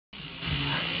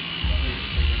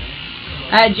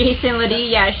Jason Liddy,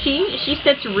 yeah, she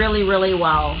sits really, really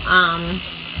well.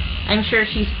 I'm sure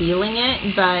she's feeling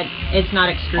it, but it's not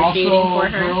excruciating also, for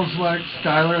her. Girls like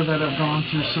Skylar that have gone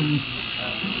through some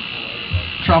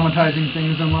traumatizing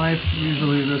things in life,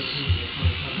 usually this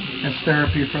is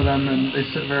therapy for them, and they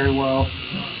sit very well.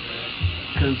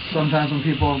 Because sometimes when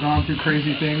people have gone through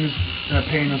crazy things, that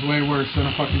pain is way worse than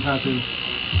a fucking tattoo.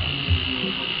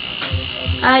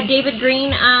 David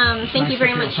Green, thank you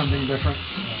very much. Something different.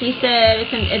 He said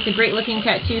it's a great looking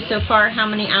tattoo so far. How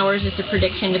many hours is the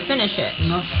prediction to finish it? I'm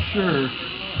not sure.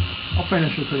 I'll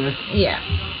finish it today. Yeah.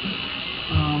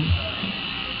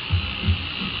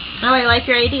 Oh, I like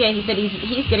your idea. He said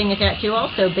he's getting a tattoo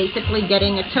also, basically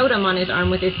getting a totem on his arm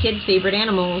with his kids' favorite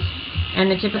animals and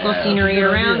the typical scenery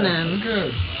around them. That's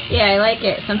good. Yeah, I like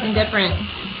it. Something different.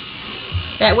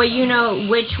 That way you know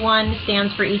which one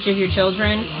stands for each of your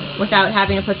children without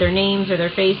having to put their names or their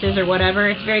faces or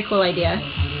whatever. It's a very cool idea.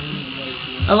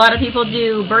 A lot of people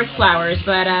do birth flowers,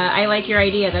 but I like your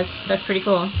idea. That's pretty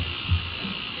cool.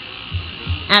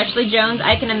 Ashley Jones,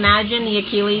 I can imagine the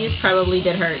Achilles probably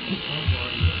did hurt.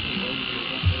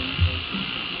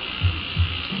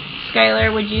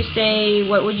 Skylar,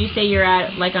 what would you say you're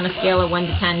at, like on a scale of 1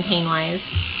 to 10, pain-wise?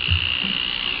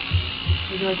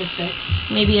 Maybe like a 6.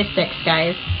 Maybe a 6,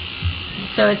 guys.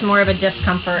 So it's more of a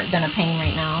discomfort than a pain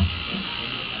right now.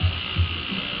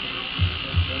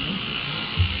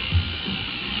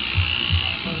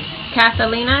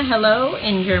 Catalina, hello,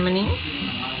 in Germany.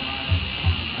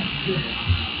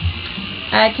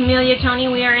 Camellia Tony,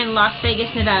 we are in Las Vegas,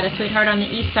 Nevada, sweetheart, on the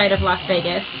east side of Las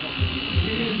Vegas.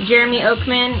 Jeremy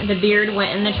Oakman, the beard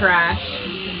went in the trash.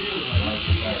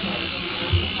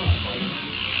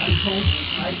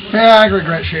 Yeah, I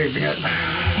regret shaving it.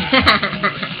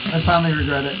 I finally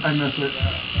regret it. I miss it.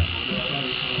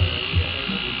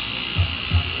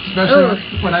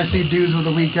 Especially when I see dudes with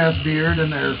a weak-ass beard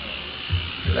and they're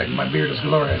like, my beard is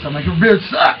glorious. I'm like, your beard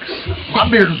sucks. My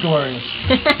beard is glorious.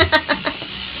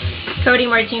 Cody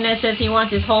Martinez says he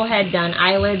wants his whole head done,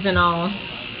 eyelids and all.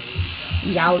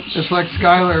 Youch. Just like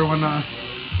Skylar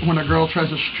when a girl tries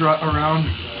to strut around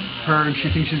her and she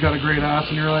thinks she's got a great ass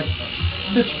and you're like,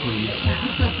 bitch, please.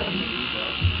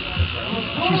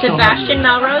 Sebastian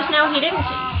Melrose, no, he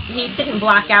didn't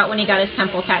black out when he got his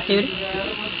temple tattooed.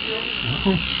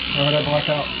 Why would I black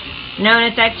out? No, and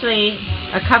it's actually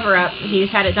a cover-up. He's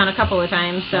had it done a couple of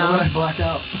times, so... Why would I black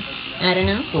out? I don't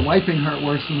know. The wiping hurt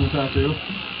worse than the tattoo.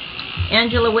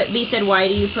 Angela Whitby said, why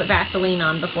do you put Vaseline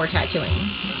on before tattooing?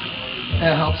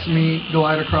 It helps me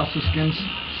glide across the skin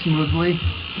smoothly.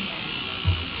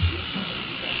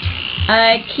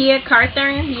 Kia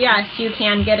Carthorne, yes, you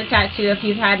can get a tattoo if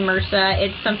you've had MRSA.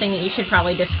 It's something that you should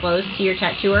probably disclose to your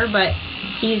tattooer, but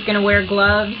he's going to wear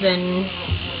gloves and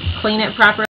clean it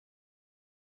properly.